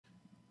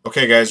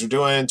Okay, guys, we're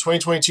doing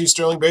 2022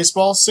 Sterling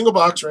Baseball, single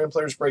box, random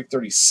players break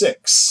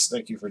 36.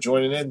 Thank you for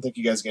joining in. Thank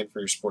you guys again for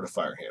your support of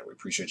Firehand. We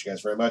appreciate you guys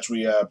very much.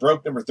 We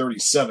broke number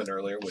 37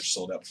 earlier, which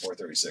sold out before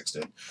 36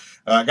 did.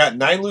 Got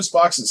 9 loose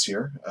boxes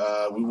here.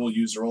 We will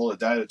use a roll of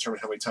die to determine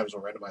how many times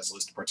we'll randomize the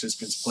list of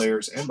participants,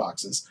 players, and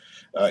boxes.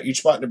 Each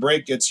spot in a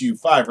break gets you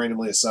 5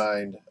 randomly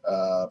assigned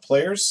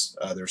players.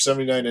 There are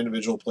 79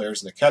 individual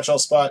players in the catch-all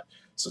spot,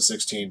 so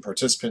 16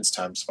 participants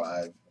times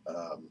 5,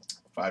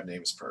 5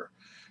 names per.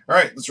 All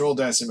right, let's roll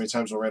dice. How many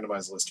times we'll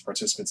randomize the list of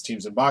participants,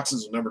 teams, and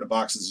boxes. We'll number the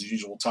boxes as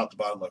usual, top to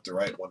bottom, left to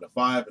right, 1 to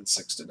 5, and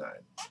 6 to 9.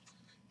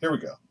 Here we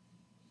go.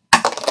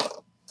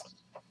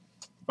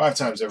 5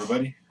 times,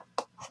 everybody.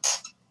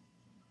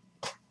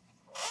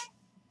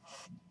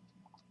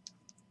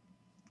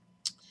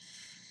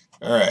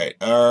 All right,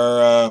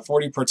 our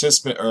 40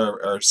 participant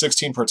or our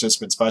 16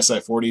 participants, 5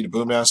 side 40 to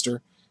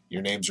Boommaster.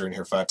 Your names are in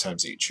here 5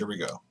 times each. Here we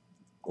go.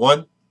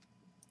 1,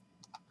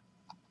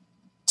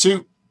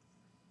 2,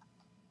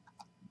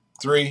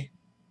 3,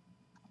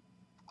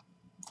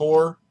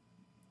 4,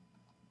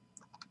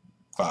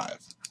 5.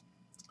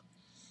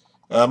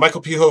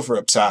 Michael P. Hofer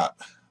up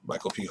top.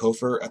 Michael P.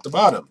 Hofer at the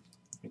bottom.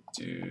 Let me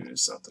do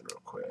something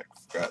real quick.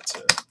 Forgot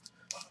to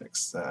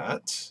fix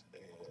that.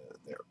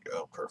 And there we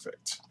go.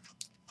 Perfect.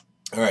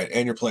 All right,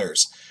 and your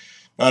players.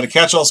 The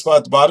catch-all spot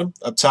at the bottom.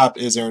 Up top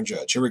is Aaron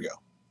Judge. Here we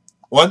go.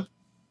 1,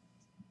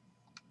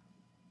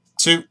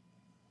 2,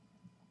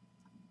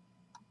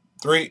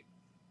 3,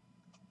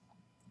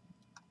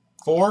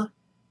 4,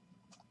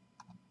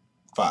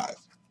 5.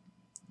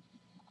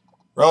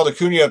 Ronald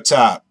Acuna up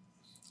top.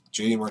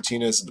 JD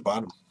Martinez at the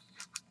bottom.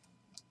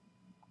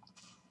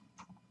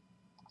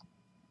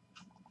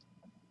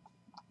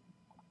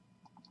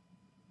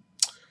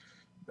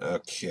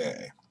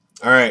 Okay.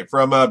 All right,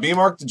 from B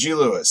Mark to G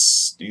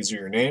Lewis. These are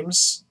your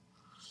names.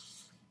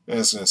 I'm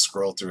just going to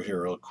scroll through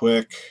here real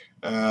quick.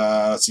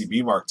 Let's see,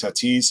 B Mark,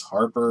 Tatis,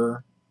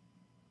 Harper,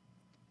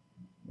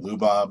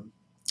 Lubob,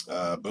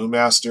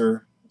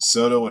 Boommaster,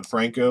 Soto and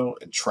Franco,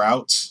 and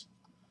Trout.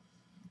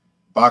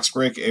 Box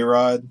break,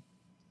 A-Rod,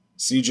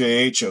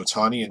 CJH,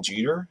 Otani, and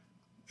Jeter.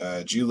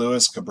 G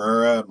Lewis,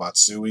 Cabrera,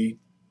 Matsui,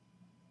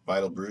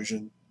 Vital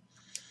Brujan.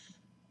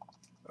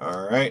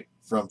 All right,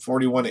 from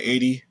 41 to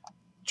 80.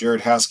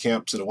 Jared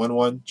Haskamp to the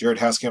 1-1. Jared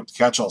Haskamp to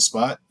catch-all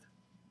spot.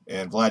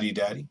 And Vladdy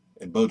Daddy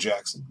and Bo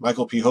Jackson.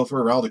 Michael P.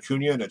 Hofer, Ronald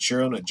Acuna,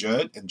 Nachiro, and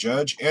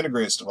Judge, and the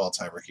greatest of all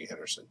time, Ricky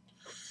Henderson.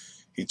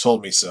 He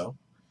told me so.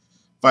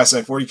 5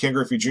 side 40, Ken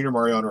Griffey Jr.,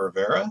 Mariano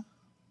Rivera.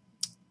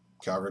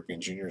 Cal Ripken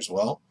Jr. as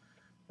well.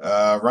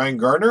 Ryan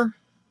Gardner,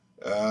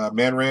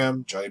 Man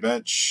Ram, Johnny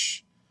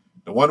Bench.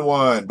 The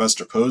 1-1,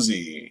 Buster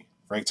Posey,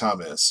 Frank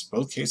Thomas.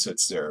 Both case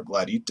hits there.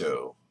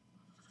 Vladito.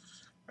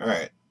 All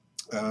right.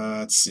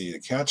 Let's see. The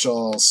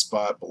catch-all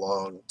spot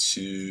belonged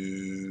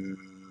to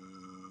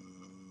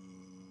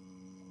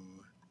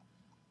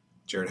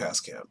Jared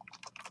Haskamp.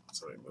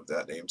 So we move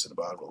that name to the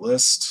bottom of the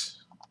list.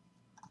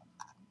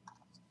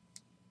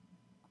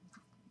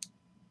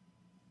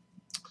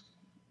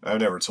 I've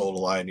never told a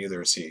lie, neither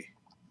has he.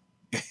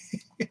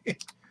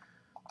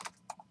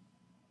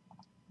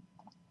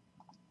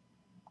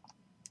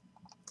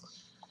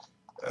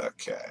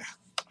 Okay.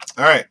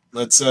 All right,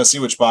 let's see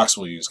which box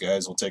we'll use,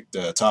 guys. We'll take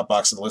the top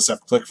box of the list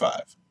after click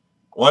 5.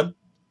 1,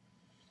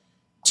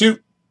 2,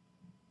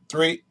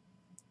 3,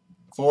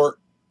 4,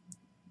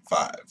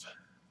 5.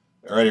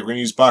 All right, we're going to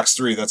use box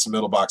 3. That's the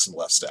middle box in the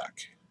left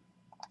stack.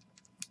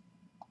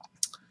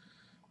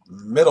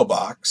 Middle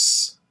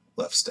box,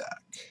 left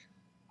stack.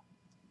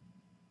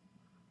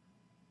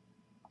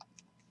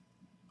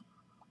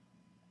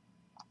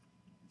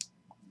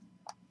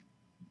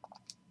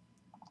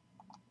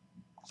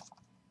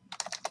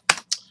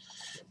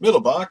 Middle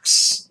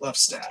box, left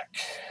stack.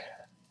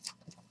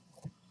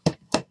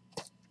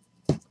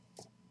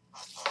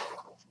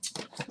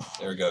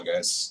 There we go,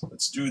 guys.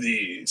 Let's do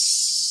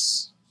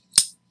these.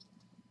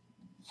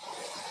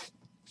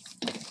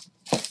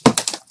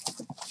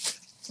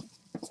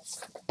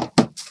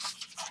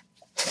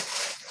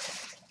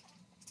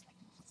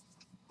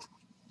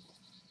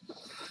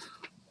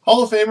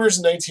 Hall of Famers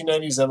and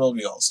 1990s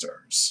MLB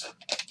All-Stars.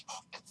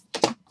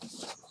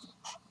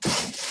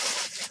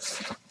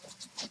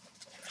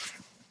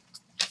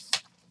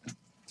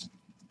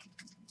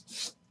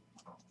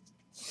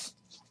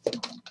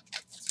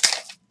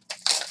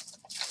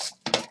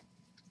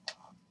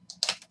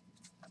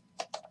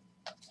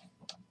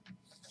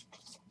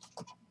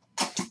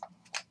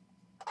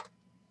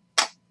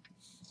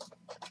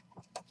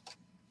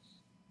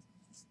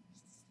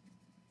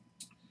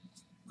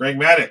 Greg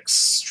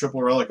Maddux,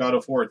 triple relic auto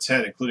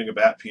 410, including a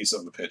bat piece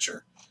of the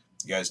pitcher.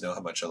 You guys know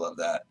how much I love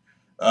that.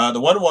 The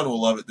 1-1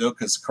 will love it, though,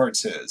 because the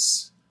card's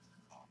his.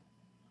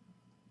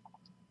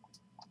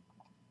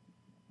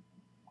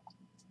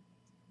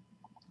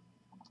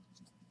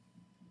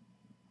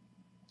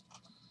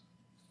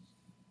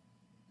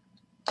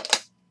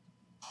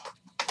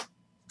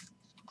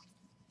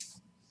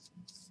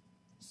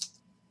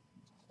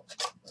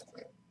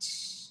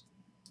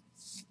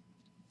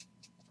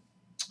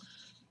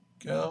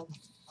 Go.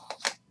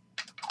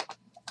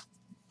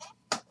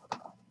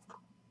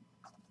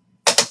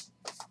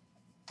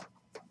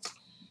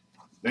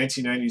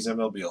 1990s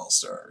MLB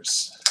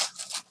All-Stars.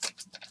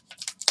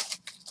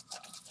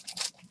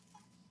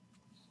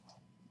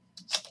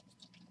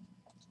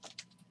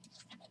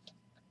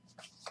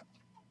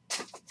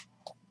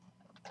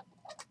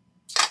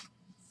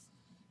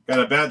 Got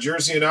a bad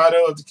jersey and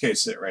auto of the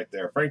case hit right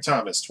there. Frank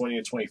Thomas,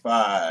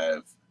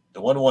 20/25. The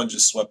 1/1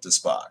 just swept this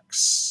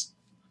box.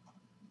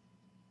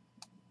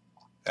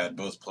 Had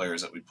both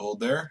players that we pulled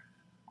there.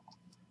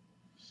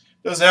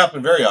 Doesn't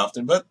happen very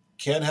often, but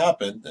can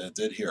happen. And it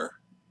did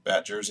here.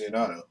 Bat jersey and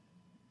auto.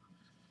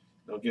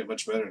 Don't get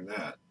much better than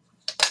that.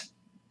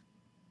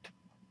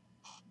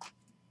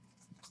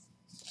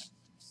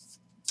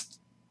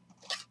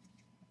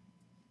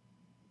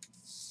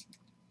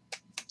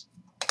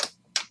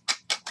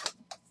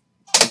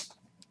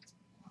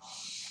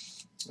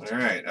 All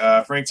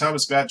right, Frank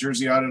Thomas bat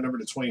jersey auto number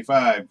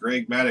 /25.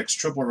 Greg Maddux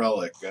triple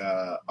relic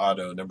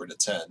auto number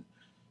 /10.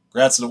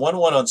 Congrats to the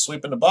 1/1 on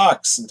sweeping the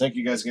box, and thank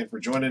you guys again for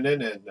joining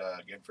in and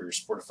again for your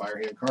support of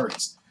Firehand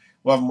Cards.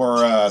 We'll have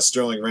more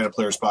Sterling Random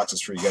Players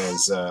boxes for you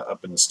guys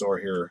up in the store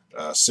here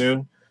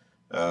soon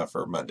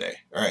for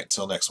Monday. All right,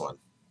 till next one.